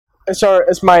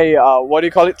it's my what do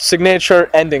you call it? Signature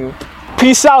ending.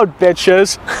 Peace out,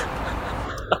 bitches.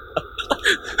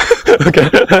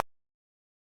 Okay.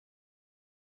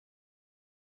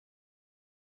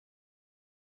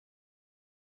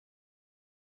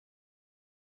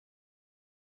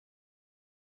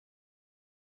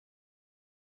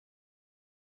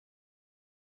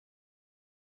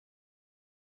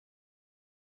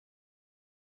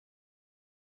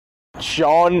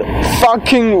 John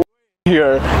fucking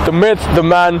here, the myth, the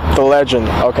man, the legend.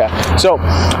 Okay, so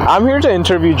I'm here to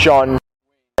interview John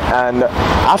and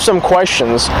I have some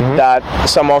questions that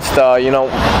some of the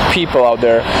people out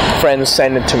there, friends,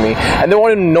 send it to me, and they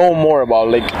want to know more about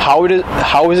like how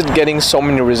is it getting so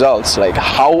many results? Like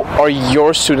how are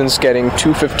your students getting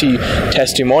 250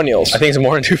 testimonials? I think it's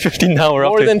more than 250 now. We're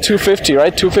More up than 250,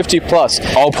 right? 250 plus.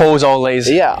 all pose, all lays.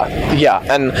 Yeah.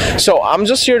 And so I'm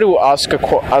just here to ask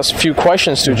a few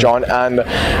questions to John, and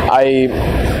I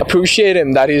appreciate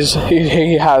him that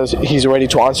he's ready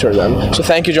to answer them. So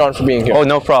thank you, John, for being here. Oh,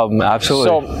 no problem. Absolutely.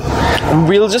 So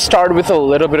we'll just start with a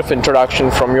little bit of introduction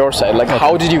from your side. Like,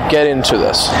 how did you get into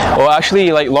this? Well,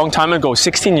 actually, like long time ago,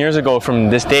 16 years ago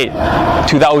from this date,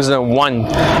 2001,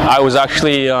 I was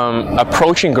actually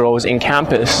approaching girls in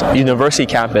campus, university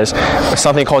campus, with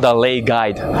something called a lay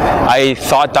guide. I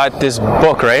thought that this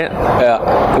book, right,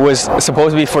 was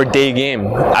supposed to be for day game.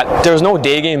 There was no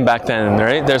day game back then,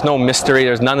 right? There's no mystery,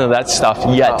 there's none of that stuff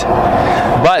yet.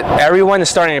 But everyone is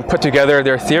starting to put together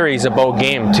their theories about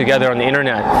game together on the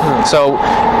internet. So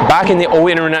back in the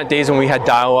old internet days when we had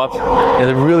dial-up, it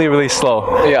was really, really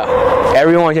slow. Yeah.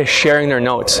 Everyone was just sharing their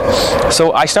notes.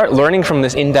 So I start learning from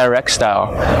this indirect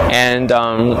style, and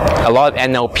a lot of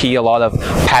NLP, a lot of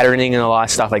patterning, and a lot of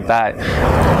stuff like that.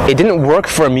 It didn't work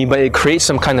for me, but it creates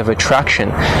some kind of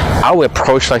attraction. I would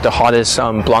approach like the hottest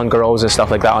blonde girls and stuff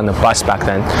like that on the bus back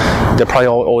then. They're probably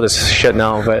all old as shit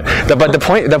now, but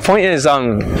the point is,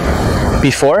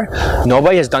 before,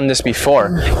 nobody has done this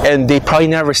before, and they probably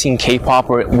never seen K-pop,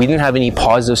 or we didn't have any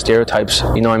positive stereotypes.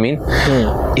 You know what I mean?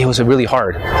 It was really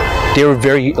hard. They were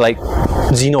very like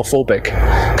xenophobic,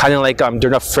 kind of like they're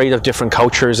not afraid of different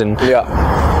cultures, and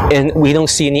and we don't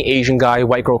see any Asian guy,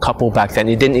 white girl couple back then.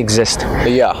 It didn't exist.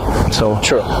 Yeah. So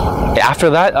true. After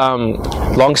that,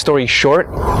 long story short,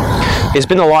 it's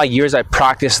been a lot of years I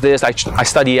practiced this. I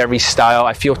studied every style.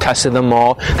 I field tested them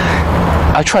all.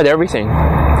 I tried everything.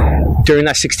 During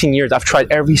that 16 years, I've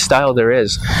tried every style there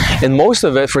is. And most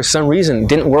of it, for some reason,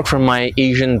 didn't work for my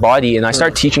Asian body. And I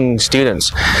started teaching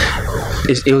students.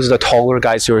 It was the taller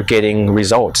guys who were getting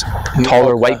results.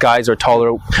 Taller white guys or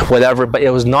taller whatever, but it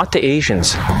was not the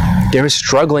Asians. They were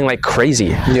struggling like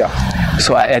crazy. Yeah.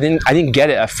 So I didn't get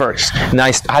it at first, and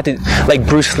I had to, like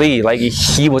Bruce Lee, like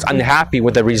he was unhappy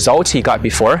with the results he got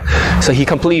before, so he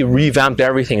completely revamped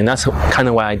everything, and that's kind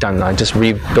of what I done. I just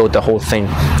rebuilt the whole thing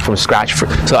from scratch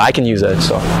so I can use it.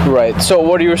 So right. So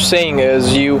what you're saying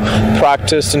is you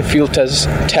practiced and field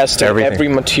tested every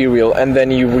material, and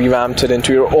then you revamped it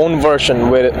into your own version,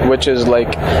 which is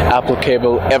like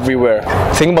applicable everywhere.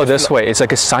 Think about it this way: it's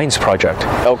like a science project.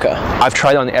 Okay. I've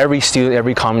tried on every student,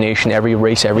 every combination, every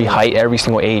race, every height, every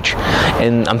single age,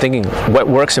 and I'm thinking what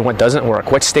works and what doesn't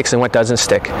work, what sticks and what doesn't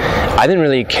stick. I didn't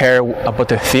really care about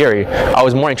the theory. I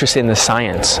was more interested in the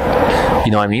science.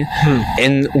 You know what I mean?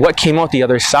 And what came out the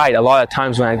other side, a lot of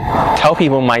times when I tell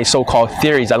people my so-called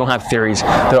theories, I don't have theories.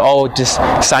 They're all just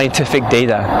scientific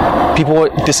data. People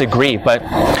would disagree, but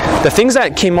the things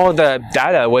that came out of the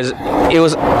data was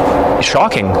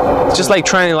shocking. It's just like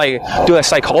trying to like do a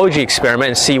psychology experiment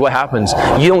and see what happens.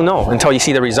 You don't know until you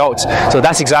see the results. So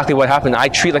that's exactly what happened. I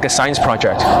treat it like a science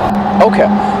project. Okay.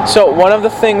 So one of the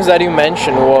things that you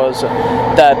mentioned was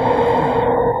that,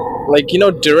 like,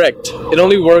 direct. It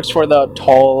only works for the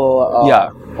tall,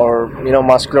 or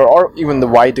muscular, or even the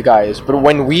white guys. But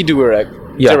when we do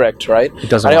direct, right? It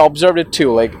doesn't. And I observed it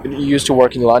too. Like, it used to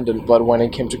work in London, but when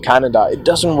it came to Canada, it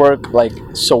doesn't work like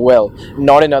so well.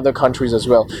 Not in other countries as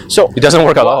well. So it doesn't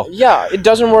work at all. Yeah, it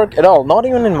doesn't work at all. Not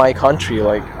even in my country.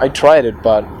 Like, I tried it,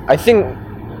 but I think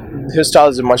his style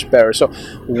is much better. So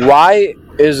why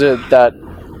is it that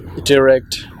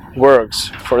direct works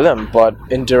for them, but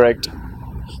indirect,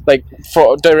 like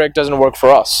for direct, doesn't work for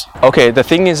us? Okay, the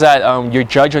thing is that you're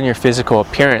judged on your physical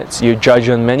appearance. You're judged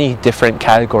on many different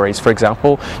categories. For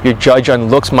example, you're judged on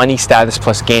looks, money, status,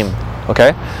 plus game.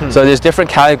 Okay, so there's different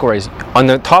categories. On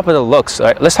the top of the looks,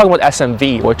 right, let's talk about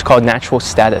SMV, which is called natural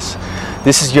status.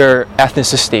 This is your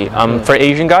ethnicity. For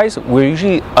Asian guys, we're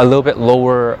usually a little bit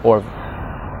lower or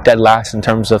dead last in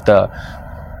terms of the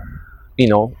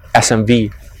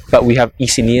SMV, but we have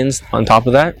East Indians on top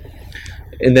of that,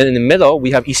 and then in the middle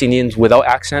we have East Indians without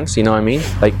accents. You know what I mean?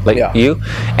 Like Yeah. you.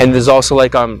 And there's also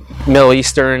like Middle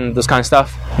Eastern, this kind of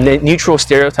stuff. Neutral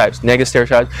stereotypes, negative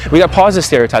stereotypes. We got positive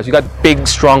stereotypes. We got big,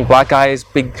 strong black guys,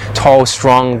 big, tall,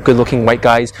 strong, good-looking white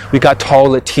guys. We got tall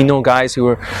Latino guys who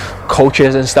are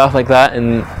coaches and stuff like that,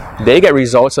 and they get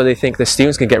results, so they think the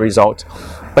students can get results.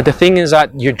 But the thing is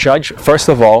that you're judged, first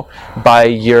of all, by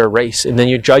your race, and then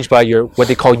you're judged by your, what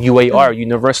they call UAR,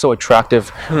 Universal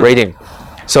Attractive Rating.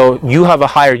 So you have a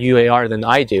higher UAR than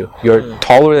I do. You're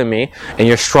taller than me, and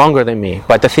you're stronger than me.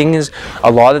 But the thing is,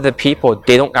 a lot of the people,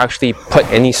 they don't actually put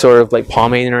any sort of like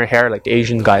pomade in their hair like the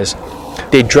Asian guys.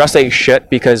 They dress like shit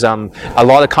because a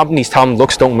lot of companies tell them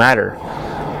looks don't matter.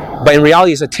 But in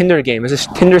reality, it's a Tinder game. It's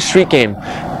a Tinder street game.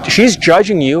 She's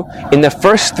judging you in the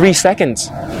first 3 seconds.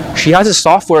 She has a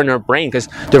software in her brain because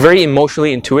they're very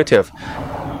emotionally intuitive.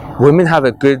 Women have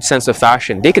a good sense of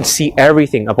fashion. They can see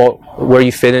everything about where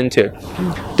you fit into.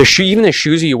 Even the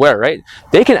shoes you wear, right?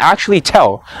 They can actually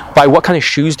tell by what kind of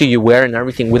shoes do you wear and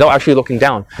everything without actually looking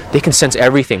down. They can sense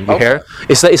everything. Your hair,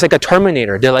 it's like a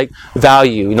Terminator. They're like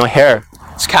value, hair.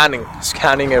 Scanning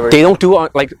everything. They don't do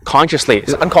it like consciously.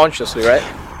 It's unconsciously, right?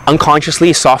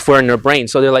 Unconsciously, software in their brain.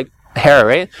 So they're like hair,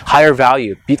 right? Higher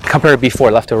value compared to before,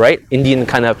 left to right. Indian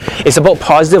kind of. It's about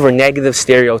positive or negative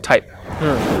stereotype.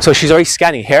 So she's already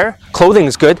scanning hair, clothing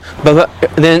is good, but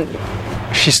then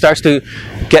she starts to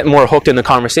get more hooked in the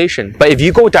conversation. But if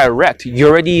you go direct, you're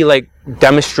already like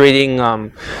demonstrating,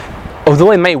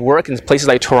 although it might work in places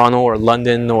like Toronto or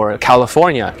London or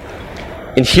California,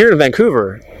 and here in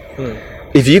Vancouver,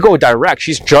 if you go direct,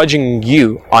 she's judging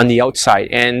you on the outside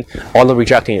and all of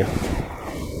rejecting you.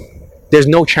 There's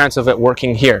no chance of it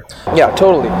working here. Yeah,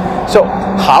 totally. So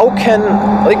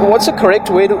what's the correct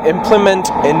way to implement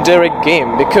indirect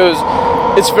game? Because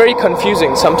it's very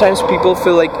confusing. Sometimes people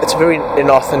feel like it's very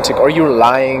inauthentic, or you're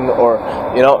lying, or,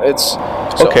 it's...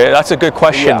 So, okay, that's a good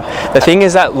question. Yeah. The thing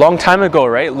is that long time ago,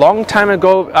 right? Long time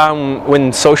ago,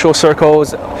 when social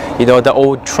circles, the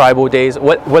old tribal days,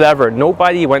 whatever,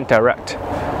 nobody went direct.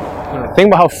 Think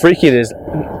about how freaky it is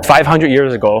 500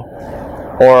 years ago,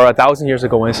 or 1,000 years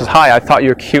ago, when it says, hi, I thought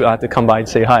you're cute, I have to come by and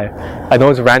say hi. I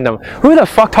know it's random. Who the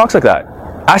fuck talks like that?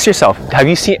 Ask yourself, have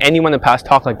you seen anyone in the past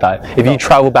talk like that if you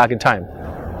travel back in time?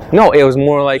 No, it was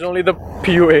more like... There's only the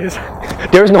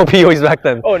PUAs. There was no PUAs back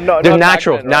then. Oh, no. They're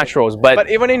naturals. But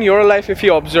even in your life, if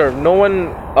you observe, no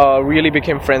one really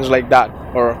became friends like that.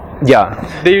 Or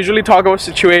yeah. They usually talk about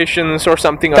situations or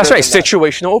something. That's right,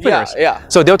 situational openers. Yeah.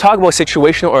 So they'll talk about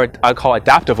situational, or I call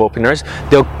adaptive openers.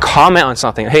 They'll comment on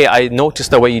something. Hey, I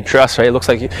noticed the way you dress, right? It looks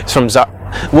like it's from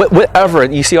whatever.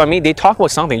 You see what I mean? They talk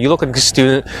about something. You look like a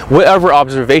student, whatever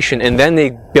observation, and then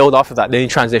they build off of that. Then they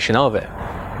transition out of it.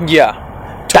 Yeah.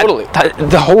 Totally.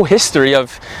 The whole history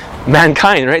of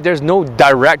mankind, right? There's no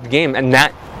direct game, and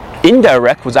that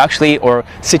indirect was actually, or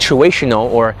situational,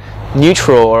 or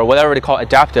neutral, or whatever they call it,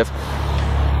 adaptive.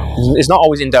 It's not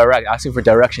always indirect, asking for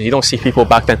directions. You don't see people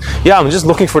back then. Yeah, I'm just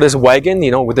looking for this wagon,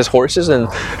 with these horses, and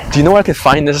do you know where I can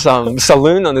find this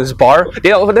saloon on this bar?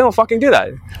 They don't fucking do that.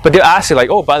 But they'll ask you like,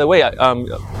 oh, by the way,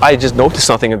 I just noticed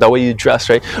something, the way you dress,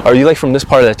 right? Are you like from this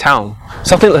part of the town?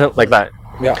 Something like that.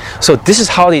 Yeah. So this is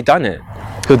how they done it.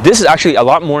 So this is actually a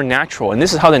lot more natural, and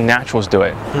this is how the naturals do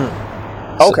it.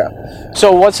 Okay.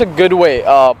 So what's a good way,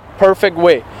 perfect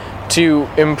way to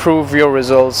improve your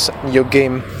results, your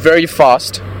game very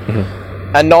fast,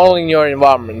 and not only in your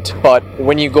environment, but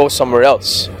when you go somewhere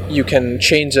else, you can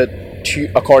change it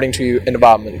according to your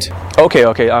environment? Okay.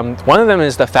 One of them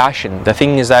is the fashion. The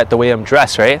thing is that the way I'm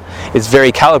dressed, right, is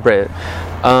very calibrated.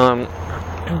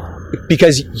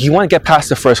 Because you want to get past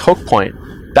the first hook point.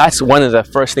 That's one of the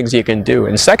first things you can do.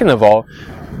 And second of all,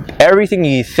 everything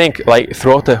you think, like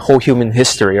throughout the whole human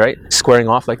history, right, squaring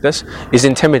off like this, is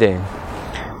intimidating.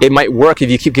 It might work if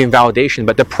you keep getting validation,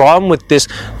 but the problem with this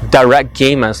direct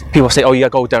game is people say, oh, you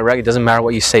gotta go direct, it doesn't matter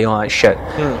what you say, all that shit.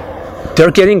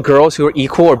 They're getting girls who are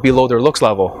equal or below their looks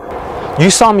level. You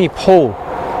saw me pull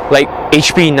like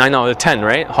HB 9 out of 10,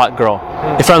 right? Hot girl,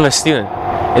 in front of a student.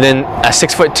 And then a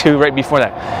 6'2" right before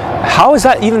that. How is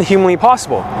that even humanly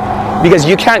possible? Because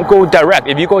you can't go direct.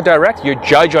 If you go direct, you're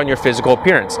judged on your physical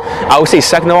appearance. I would say,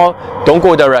 second of all, don't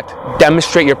go direct.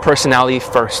 Demonstrate your personality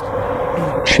first.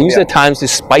 Choose the times to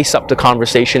spice up the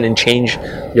conversation and change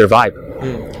your vibe.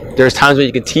 There's times where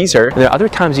you can tease her, and there are other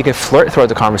times you can flirt throughout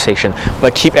the conversation,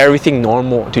 but keep everything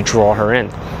normal to draw her in.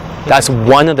 That's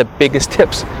one of the biggest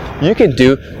tips you can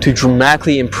do to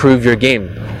dramatically improve your game.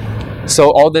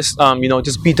 So all this,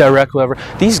 just be direct, whatever.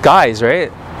 These guys, right,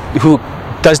 who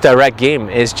does direct game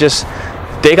is just,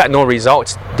 they got no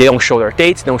results. They don't show their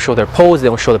dates, they don't show their polls, they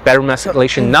don't show the bedroom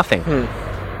escalation, nothing.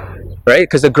 right?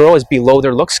 Because the girl is below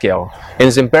their look scale, and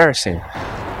it's embarrassing.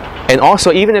 And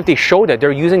also, even if they showed it,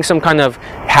 they're using some kind of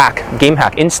game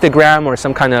hack, Instagram or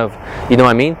some kind of, you know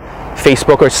what I mean,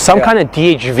 Facebook or some kind of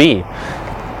DHV.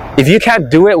 If you can't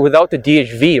do it without the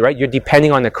DHV, right, you're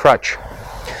depending on the crutch.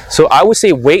 So I would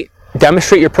say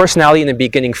demonstrate your personality in the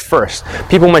beginning first.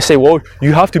 People might say, well,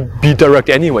 you have to be direct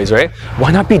anyways, right?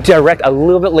 Why not be direct a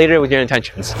little bit later with your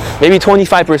intentions? Maybe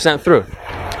 25% through.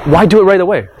 Why do it right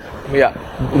away? Yeah.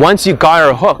 Once you got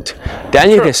her hooked, then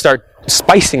you can start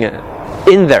spicing it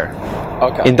in there.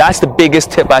 Okay. And that's the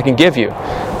biggest tip I can give you.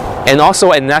 And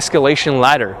also an escalation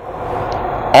ladder.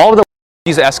 All the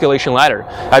use an escalation ladder.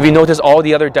 Have you noticed all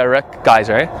the other direct guys,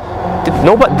 right?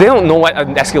 They don't know what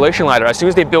an escalation ladder. As soon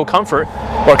as they build comfort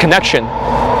or connection,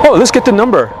 oh, let's get the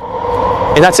number.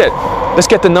 And that's it. Let's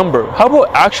get the number. How about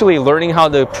actually learning how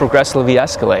to progressively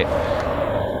escalate?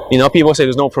 You know, people say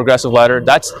there's no progressive ladder.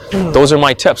 Those are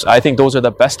my tips. I think those are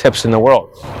the best tips in the world.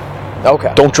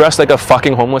 Okay. Don't dress like a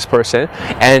fucking homeless person,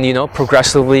 and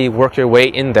progressively work your way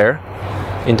in there.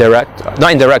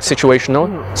 Not indirect,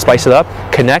 situational, spice it up,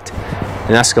 connect,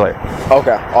 and escalate.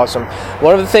 Okay, awesome.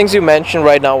 One of the things you mentioned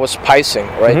right now was spicing,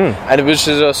 right? And which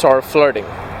is a sort of flirting,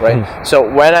 right?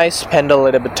 So when I spend a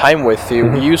little bit of time with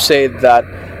you, you say that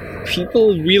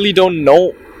people really don't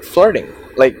know flirting.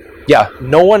 Like, yeah,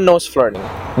 no one knows flirting.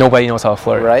 Nobody knows how to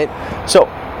flirt. Right? So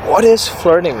what is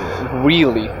flirting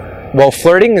really? Well,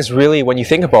 flirting is really, when you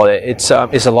think about it, it's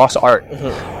a lost art.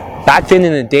 Back then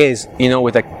in the days,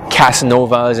 with the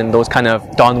Casanovas and those kind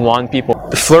of Don Juan people,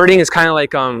 flirting is kind of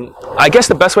like, I guess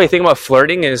the best way to think about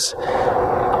flirting is,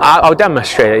 I'll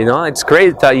demonstrate it, It's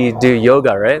great that you do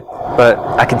yoga, right? But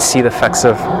I can see the effects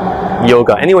of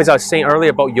yoga. Anyways, I was saying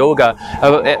earlier about yoga,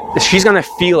 she's going to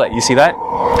feel it, you see that?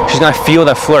 She's going to feel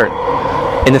that flirt.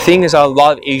 And the thing is, a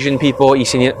lot of Asian people,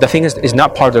 East Indian, the thing is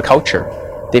not part of their culture.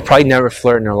 They probably never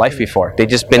flirted in their life before. They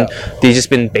just been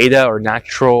beta or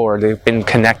natural, or they've been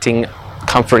connecting,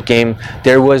 comfort game.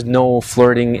 There was no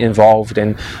flirting involved,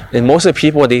 and most of the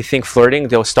people, they think flirting,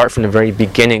 they'll start from the very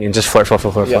beginning and just flirt.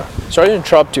 Yeah. Sorry to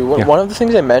interrupt you. One of the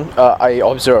things I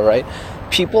observe, right?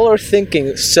 People are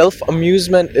thinking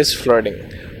self-amusement is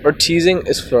flirting, or teasing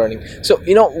is flirting. So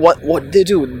what they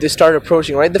do? They start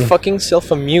approaching, right? They fucking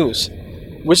self-amuse,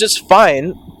 which is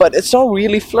fine, but it's not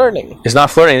really flirting. It's not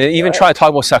flirting. They even try to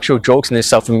talk about sexual jokes and this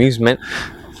self-amusement.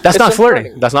 That's not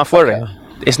flirting. That's not flirting. Okay.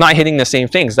 It's not hitting the same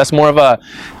things. That's more of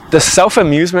the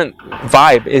self-amusement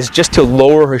vibe is just to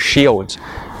lower her shields.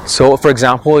 So, for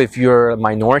example, if you're a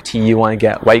minority, you want to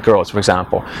get white girls, for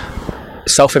example.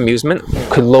 Self-amusement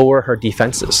could lower her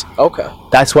defenses. Okay.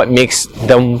 That's what makes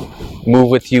them move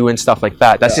with you and stuff like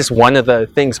that. That's just one of the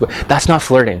things. But that's not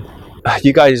flirting.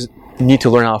 You guys need to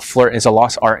learn how to flirt. It's a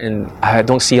lost art, and I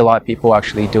don't see a lot of people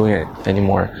actually doing it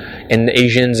anymore. And the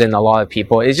Asians and a lot of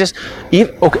people, it's just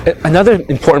another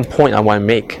important point I want to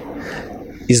make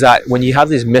is that when you have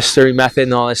this mystery method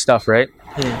and all this stuff, right?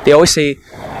 They always say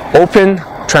open,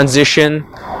 transition,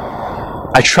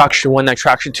 attraction 1,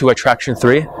 attraction 2, attraction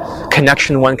 3,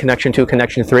 connection 1, connection 2,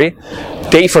 connection 3,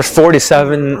 date for 4 to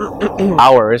 7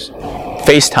 hours,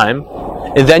 FaceTime,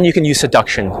 and then you can use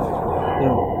seduction.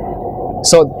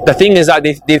 So the thing is that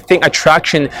they think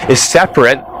attraction is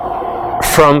separate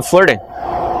from flirting.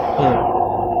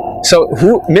 So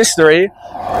mystery,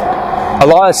 a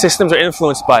lot of systems are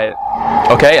influenced by it.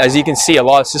 Okay, as you can see, a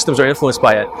lot of systems are influenced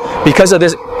by it. Because of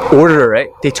this order, right?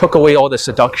 They took away all the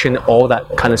seduction, all that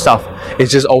kind of stuff.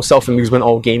 It's just all self-amusement,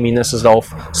 all gaminess, is all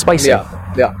spicy.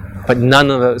 Yeah. But none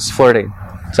of it is flirting.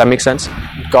 Does that make sense?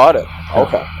 Got it.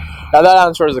 Okay. Now that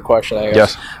answers the question, I guess.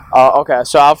 Yes. Okay,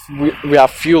 so we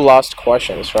have few last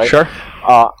questions, right? Sure.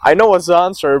 I know what's the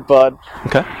answer, but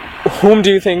okay. Whom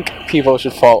do you think people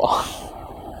should follow?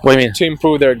 What do you mean? To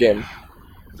improve their game.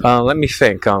 Let me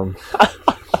think. Right.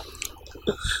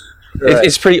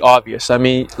 It's pretty obvious. I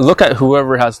mean, look at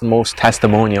whoever has the most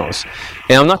testimonials.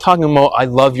 And I'm not talking about I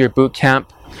love your boot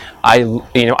camp. I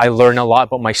learn a lot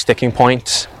about my sticking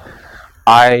points.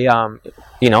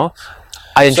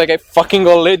 It's like I fucking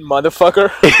got laid,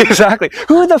 motherfucker. Exactly.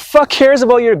 Who the fuck cares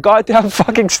about your goddamn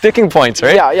fucking sticking points,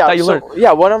 right? Yeah. That you learn.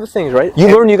 Yeah, one of the things, right?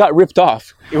 You learn you got ripped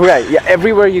off. Right, yeah,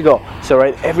 everywhere you go. So,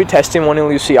 right, every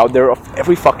testimonial you see out there of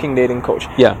every fucking dating coach.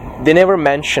 Yeah. They never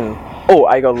mention, oh,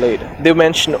 I got laid. They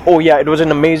mention, oh yeah, it was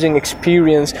an amazing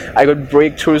experience. I got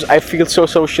breakthroughs. I feel so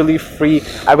socially free.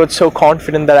 I got so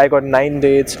confident that I got 9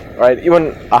 dates. Right,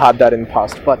 even I had that in the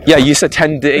past. But yeah, you said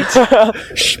 10 dates.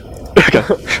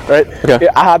 Okay. right? Okay.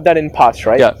 I had that in past,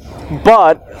 right? Yeah.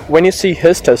 But when you see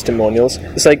his testimonials,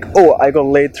 it's like, oh, I got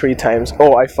laid 3 times.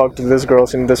 Oh, I fucked this girl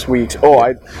in this week. Oh,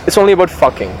 it's only about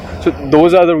fucking. So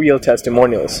those are the real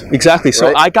testimonials. Exactly. So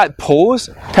Right? I got Poe's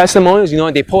testimonials. You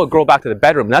know, they pull a girl back to the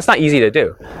bedroom. That's not easy to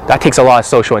do. That takes a lot of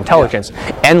social intelligence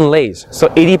and lays. So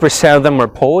 80% of them were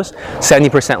Poe's,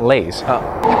 70% lays.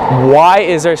 Why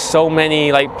is there so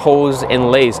many like Poe's and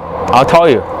lays? I'll tell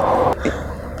you.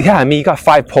 Yeah, I mean, you got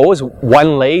 5 Poe's,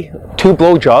 1 lay, 2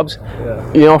 blowjobs.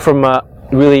 You know, from a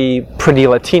really pretty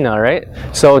Latina, right?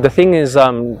 So the thing is,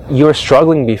 you were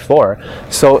struggling before.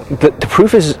 So the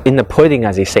proof is in the pudding,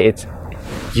 as they say.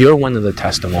 You're one of the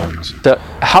testimonials.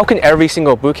 How can every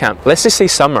single boot camp, let's just say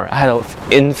summer, I had an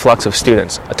influx of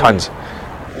students, tons.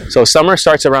 So summer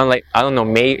starts around like, I don't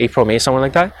know, April, May, somewhere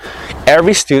like that.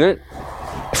 Every student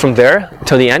from there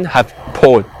till the end have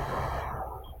pulled.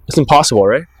 It's impossible,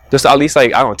 right? There's at least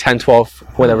like, I don't know, 10,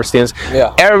 12, whatever students.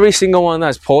 Yeah. Every single one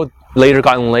that's pulled later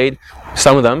gotten laid.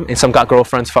 Some of them, and some got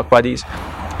girlfriends, fuck buddies.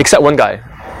 Except one guy.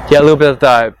 He had a little bit of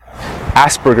that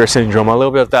Asperger syndrome, a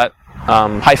little bit of that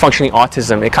high functioning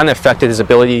autism. It kind of affected his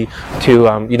ability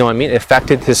to, you know what I mean? It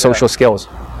affected his social skills.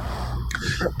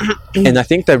 And I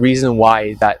think the reason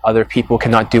why that other people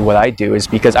cannot do what I do is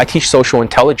because I teach social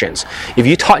intelligence. If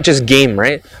you taught just game,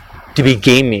 right, to be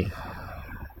gamey,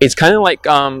 it's kind of like,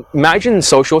 imagine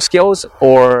social skills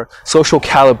or social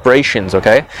calibrations,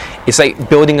 okay? It's like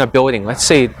building a building. Let's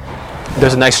say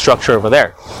there's a nice structure over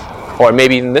there, or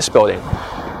maybe in this building,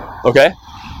 okay?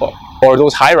 Or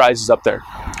those high rises up there,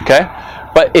 okay?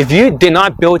 But if you did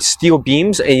not build steel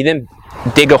beams and you didn't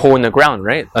dig a hole in the ground,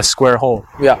 right? A square hole.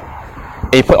 Yeah.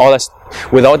 And you put all that,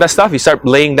 without that stuff, you start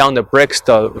laying down the bricks,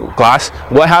 the glass.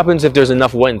 What happens if there's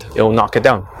enough wind? It will knock it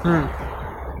down.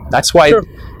 That's why. Sure.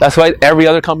 That's why every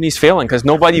other company is failing, because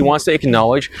nobody wants to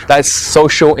acknowledge that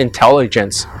social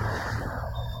intelligence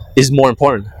is more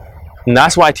important. And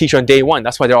that's why I teach on day 1.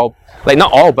 That's why they're all, like,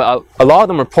 not all, but a lot of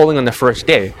them are polling on the first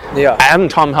day. Yeah. I haven't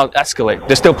taught them how to escalate.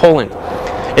 They're still polling.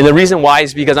 And the reason why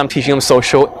is because I'm teaching them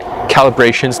social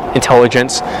calibrations,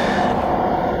 intelligence.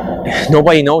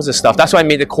 Nobody knows this stuff. That's why I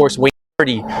made the course way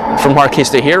nerdy, from hard case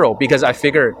to hero, because I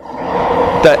figured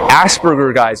the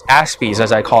Asperger guys, Aspies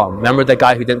as I call him, remember the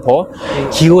guy who didn't pull?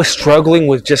 He was struggling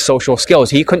with just social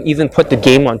skills. He couldn't even put the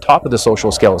game on top of the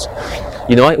social skills.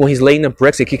 You know, when he's laying the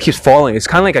bricks, it keeps falling. It's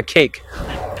kind of like a cake.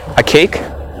 A cake,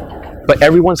 but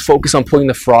everyone's focused on putting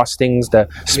the frostings, the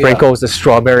sprinkles, the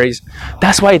strawberries.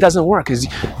 That's why it doesn't work, because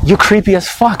you're creepy as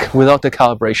fuck without the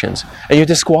calibrations, and you're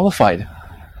disqualified.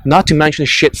 Not to mention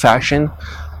shit fashion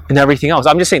and everything else.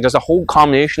 I'm just saying there's a whole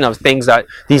combination of things that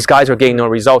these guys are getting no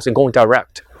results and going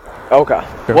direct. Okay.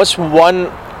 What's one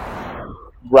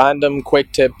random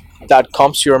quick tip that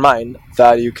comes to your mind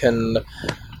that you can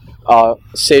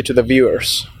say to the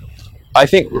viewers? I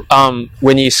think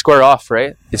when you square off,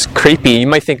 right, it's creepy. You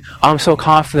might think, I'm so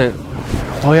confident.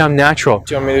 Oh yeah, I'm natural.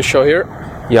 Do you want me to show here?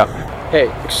 Yeah. Hey,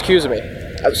 excuse me.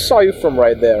 I saw you from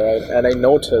right there, right? And I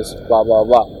noticed blah, blah,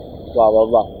 blah, blah, blah,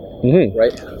 blah.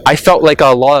 Right? I felt like a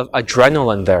lot of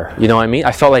adrenaline there. You know what I mean?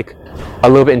 I felt like a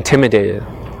little bit intimidated.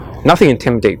 Nothing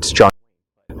intimidates John.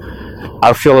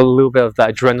 I feel a little bit of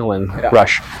that adrenaline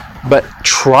rush. But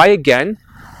try again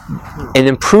and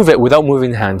improve it without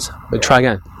moving the hands. But try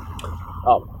again.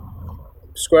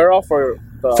 Square off or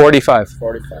the 45.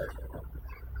 45.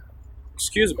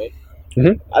 Excuse me.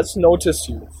 Mhm. I just noticed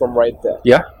you from right there.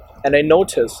 Yeah? And I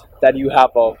noticed that you have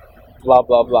a blah,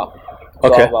 blah, blah. Blah,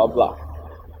 Okay. blah, blah.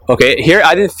 Okay, here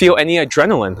I didn't feel any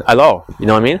adrenaline at all. You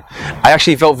know what I mean? I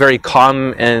actually felt very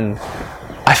calm, and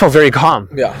I felt very calm.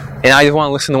 Yeah. And I just want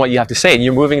to listen to what you have to say. And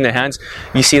you're moving the hands.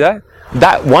 You see that?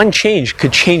 That one change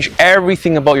could change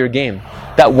everything about your game.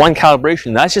 That one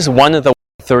calibration. That's just one of the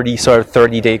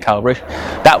 30-day calibration.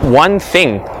 That one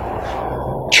thing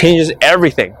changes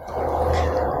everything.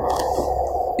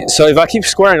 So if I keep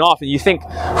squaring off, and you think,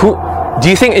 do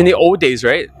you think in the old days,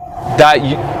 right, that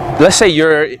you, let's say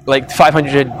you're like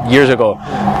 500 years ago,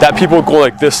 that people would go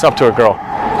like this up to a girl?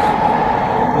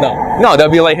 No, they'll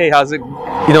be like, hey, how's it?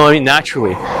 You know what I mean?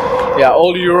 Naturally. Yeah,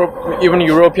 all Europe, even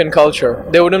European culture,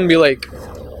 they wouldn't be like,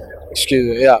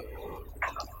 excuse me, yeah.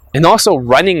 And also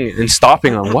running and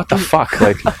stopping them. What the fuck?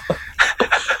 Like,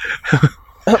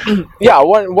 yeah.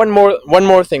 One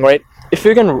more thing, right? If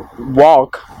you can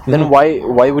walk, then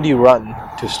why would you run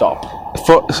to stop?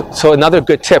 So another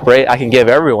good tip, right, I can give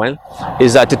everyone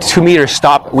is that the 2 meter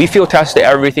stop. We field tested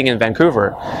everything in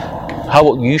Vancouver. How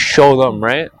about you show them,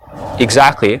 right?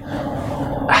 Exactly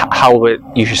how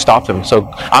you should stop them. So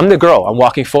I'm the girl. I'm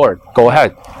walking forward. Go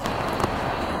ahead.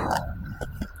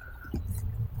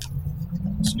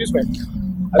 Excuse me.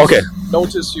 Okay.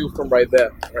 Notice you from right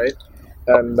there, right?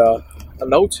 and I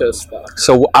noticed that.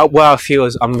 So what I feel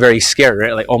is I'm very scared,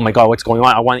 right? Like, oh my god, what's going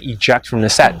on? I want to eject from the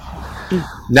set.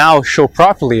 Now show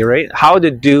properly, right? How to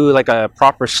do like a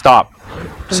proper stop.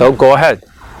 So go ahead.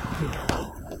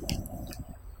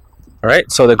 All right.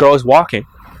 So the girl is walking.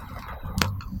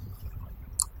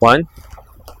 1,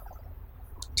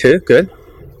 2, good.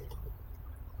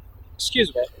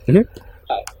 Excuse me. Mm-hmm.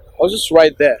 I was just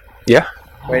right there Yeah.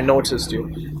 when I noticed you.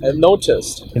 And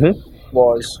noticed Mm-hmm.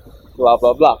 was blah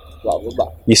blah blah blah blah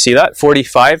blah. You see that?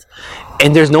 45.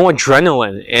 And there's no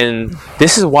adrenaline. And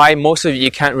this is why most of you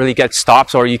can't really get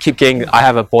stops, or you keep getting, I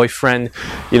have a boyfriend,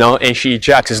 you know, and she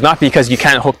ejects. It's not because you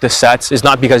can't hook the sets. It's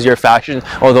not because you're fashion,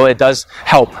 although it does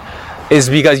help. It's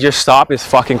because your stop is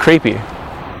fucking creepy.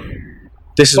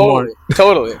 This is more.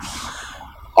 Totally.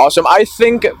 Awesome. I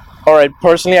think. All right.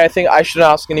 Personally, I think I shouldn't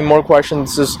ask any more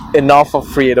questions. This is enough of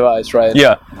free advice, right?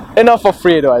 Yeah. Enough of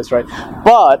free advice, right?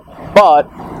 But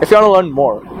if you want to learn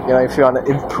more, you know, if you want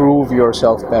to improve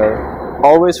yourself better,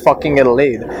 always fucking get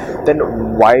laid, then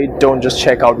why don't just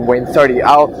check out Wayne 30?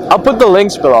 I'll put the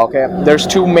links below, okay? There's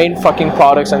 2 main fucking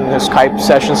products and his Skype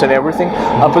sessions and everything.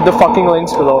 I'll put the fucking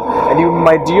links below. And you,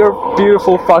 my dear,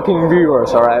 beautiful fucking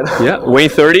viewers, alright? Yeah. Wayne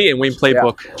 30 and Wayne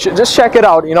Playbook. Yeah. Just check it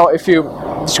out, you know, if you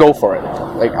just go for it.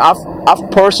 Like,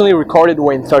 I've personally recorded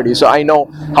Wayne 30, so I know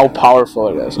how powerful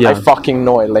it is. Yeah. I fucking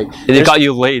know it. Like, And it got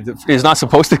you laid. It's not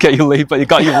supposed to get you laid, but it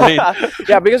got you laid.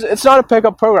 yeah, because it's not a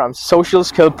pickup program, it's a social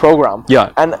skill program.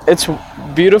 Yeah. And it's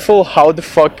beautiful how the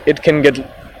fuck it can get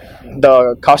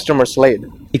the customers laid.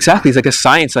 Exactly. It's like a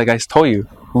science, like I told you.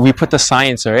 We put the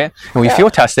science, right? And we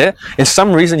field test it. And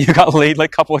some reason you got laid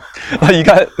like you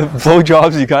got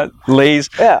blowjobs, you got lays.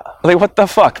 Yeah. Like what the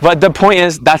fuck? But the point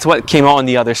is, that's what came out on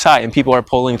the other side, and people are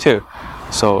pulling too.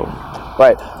 So.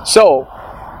 Right. So,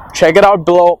 check it out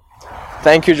below.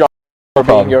 Thank you, John, for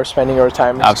being here, spending your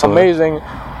time. It's Absolutely. amazing.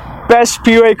 Best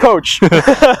PUA coach.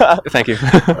 Thank you.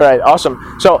 Right.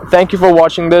 Awesome. So, thank you for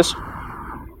watching this.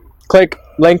 Click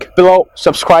link below,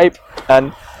 subscribe,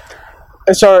 and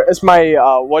it's my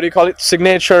what do you call it?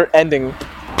 Signature ending.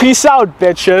 Peace out,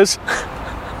 bitches.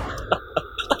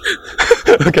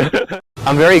 Okay.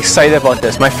 I'm very excited about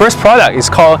this. My first product is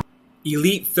called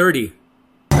Elite 30.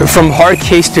 From Hard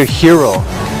Case to Hero.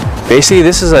 Basically,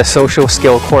 this is a social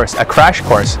skill course, a crash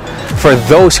course for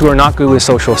those who are not good with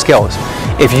social skills.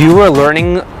 If you are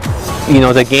learning, you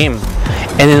know, the game,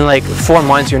 and in like 4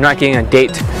 months you're not getting a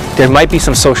date, there might be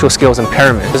some social skills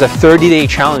impairment. There's a 30-day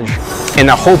challenge, and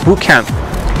a whole boot camp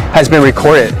has been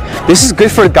recorded. This is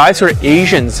good for guys who are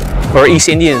Asians or East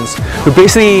Indians who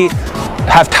basically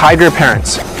have tiger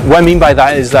parents. What I mean by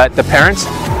that is that the parents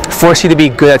force you to be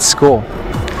good at school.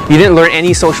 You didn't learn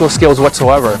any social skills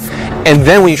whatsoever. And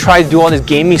then when you try to do all this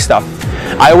gamey stuff,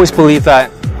 I always believe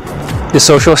that the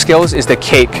social skills is the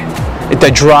cake,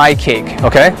 the dry cake,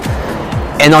 okay?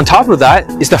 And on top of that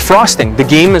is the frosting. The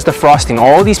game is the frosting.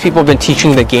 All these people have been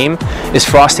teaching the game is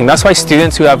frosting. That's why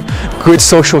students who have good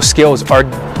social skills are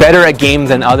better at game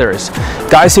than others.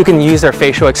 Guys who can use their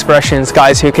facial expressions,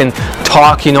 guys who can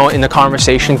talk, you know, in the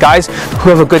conversation, guys who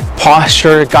have a good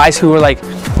posture, guys who are like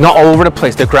not all over the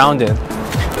place, they're grounded.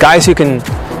 Guys who can,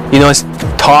 you know,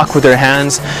 talk with their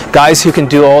hands, guys who can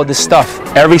do all this stuff,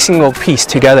 every single piece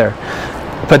together.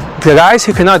 But the guys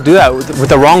who cannot do that with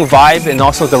the wrong vibe and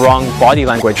also the wrong body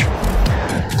language,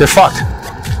 they're fucked.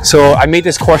 So I made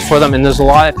this course for them, and there's a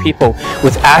lot of people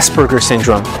with Asperger's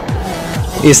syndrome.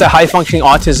 It's a high-functioning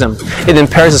autism. It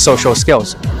impairs the social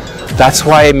skills. That's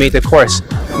why I made the course.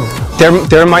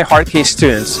 They're my hard case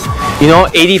students. You know,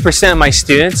 80% of my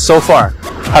students so far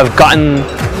have gotten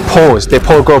posed. They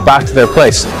pull a girl back to their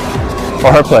place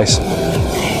or her place.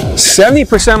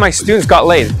 70% of my students got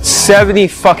laid.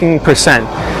 70%.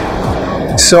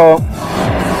 So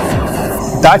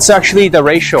that's actually the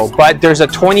ratio. But there's a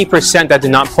 20% that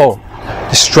did not pull.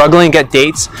 They're struggling to get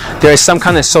dates. There is some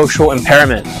kind of social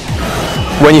impairment.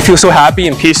 When you feel so happy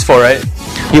and peaceful, right?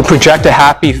 You project a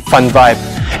happy, fun vibe.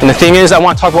 And the thing is, I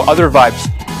want to talk about other vibes.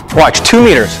 Watch, 2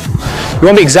 meters. You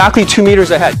want to be exactly 2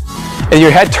 meters ahead. And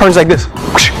your head turns like this.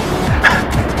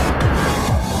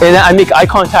 And then I make eye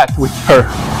contact with her.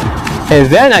 And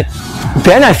then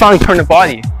I finally turn the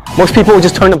body. Most people will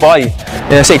just turn the body.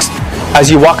 And I say, as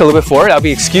you walk a little bit forward, I'll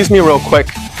be, excuse me real quick.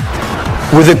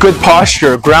 With a good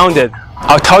posture, grounded.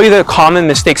 I'll tell you the common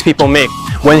mistakes people make.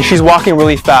 When she's walking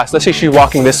really fast, let's say she's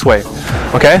walking this way,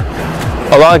 okay?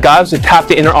 A lot of guys would tap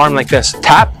the inner arm like this.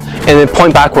 Tap, and then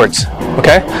point backwards,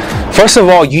 okay? First of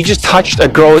all, you just touched a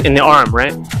girl in the arm,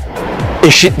 right?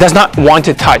 If she does not want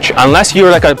to touch, unless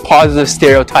you're like a positive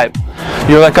stereotype,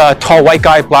 you're like a tall white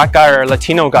guy, black guy, or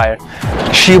Latino guy,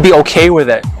 she'll be okay with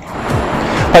it.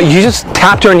 But you just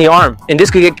tapped her in the arm, and this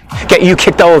could get you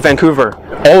kicked out of Vancouver.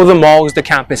 All the malls, the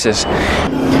campuses.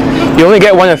 You only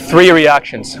get one of 3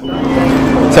 reactions.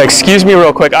 So excuse me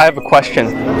real quick, I have a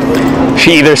question.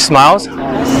 She either smiles,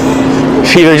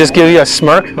 she either just gives you a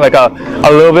smirk, like a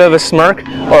little bit of a smirk,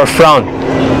 or a frown,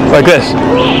 like this.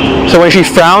 So when she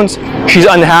frowns, she's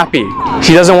unhappy.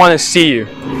 She doesn't want to see you.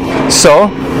 So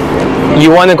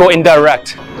you want to go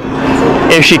indirect.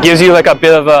 If she gives you like a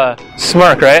bit of a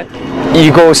smirk, right?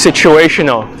 You go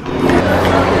situational.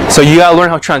 So you gotta learn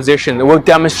how to transition. We'll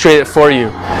demonstrate it for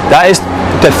you. That is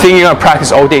the thing you're gonna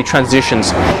practice all day,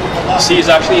 transitions. See, it's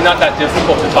actually not that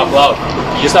difficult to talk loud.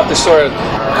 You just have to sort of...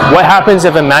 What happens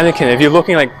if a mannequin, if you're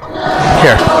looking like...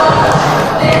 Here.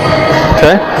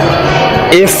 Okay?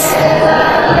 If...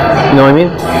 You know what I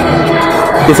mean?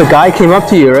 If a guy came up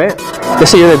to you, right?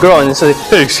 Let's say you're the girl and say,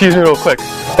 hey, excuse me real quick.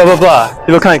 Blah, blah, blah.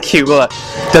 You look kind of cute. Blah, blah.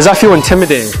 Does that feel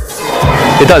intimidating?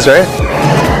 It does, right?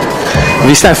 If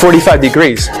you stand 45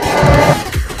 degrees.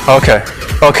 Okay.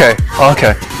 Okay.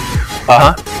 Okay.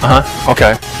 Uh-huh. Uh-huh.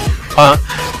 Okay. Uh-huh.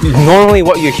 Normally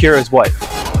what you hear is what?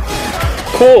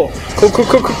 Cool. Cool, cool,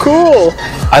 cool, cool, cool.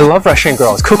 I love Russian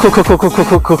girls. Cool, cool, cool, cool, cool,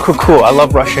 cool, cool, cool, cool. I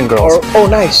love Russian girls. Or, oh,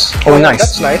 nice. Oh,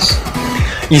 nice. That's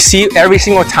nice. You see, every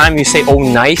single time you say, oh,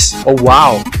 nice, oh,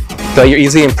 wow, that you're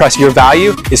easily impressed. Your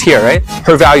value is here, right?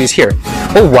 Her value is here.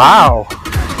 Oh, wow.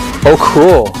 Oh,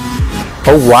 cool.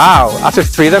 Oh, wow. After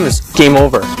 3 of them, it's game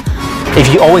over.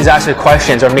 If you always ask her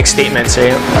questions or make statements,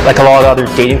 right? Like a lot of other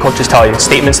dating coaches tell you,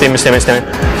 statement, statement, statement, statement,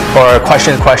 or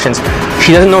questions, questions,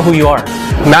 she doesn't know who you are.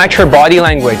 Match her body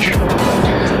language.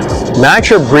 Match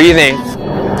her breathing.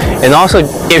 And also,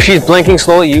 if she's blinking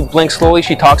slowly, you blink slowly.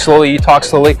 She talks slowly, you talk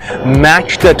slowly.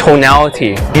 Match the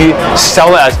tonality. You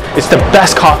sell it as, it's the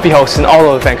best coffee house in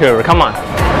all of Vancouver. Come on.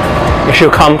 And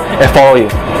she'll come and follow you.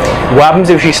 What happens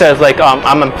if she says, like,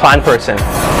 I'm a plant person?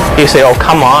 You say, oh,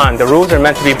 come on. The rules are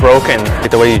meant to be broken.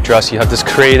 The way you dress, you have this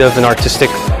creative and artistic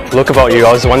look about you.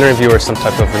 I was wondering if you were some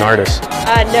type of an artist. No.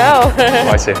 Oh,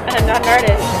 I see. I'm not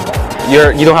an artist.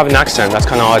 You don't have an accent. That's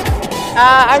kind of odd.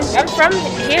 I'm from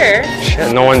here.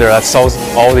 Shit, no wonder. That solves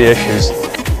all the issues.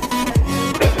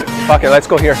 Fuck it, let's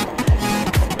go here.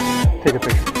 Take a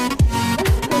picture.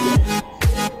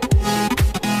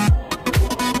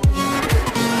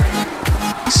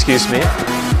 Excuse me.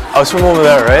 I was from over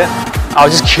there, right? I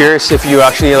was just curious if you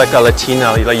actually like a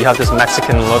Latina, like you have this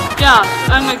Mexican look. Yeah,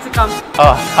 I'm Mexican.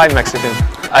 Oh, hi Mexican.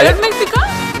 You're Mexican?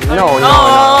 No,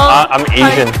 I'm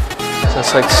Asian. So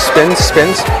it's like spins.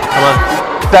 Come on.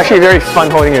 It's actually very fun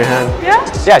holding your hand. Yeah?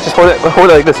 Yeah, just hold it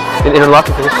like this. Interlock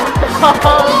it.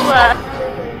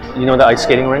 Oh. You know the ice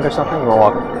skating rink or something? We'll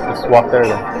walk. Just walk there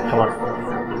then. Come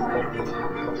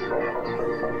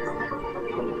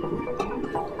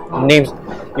on. Names.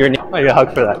 Your name. Oh, you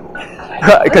hug for that.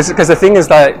 Because the thing is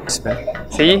that.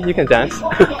 See, you can dance.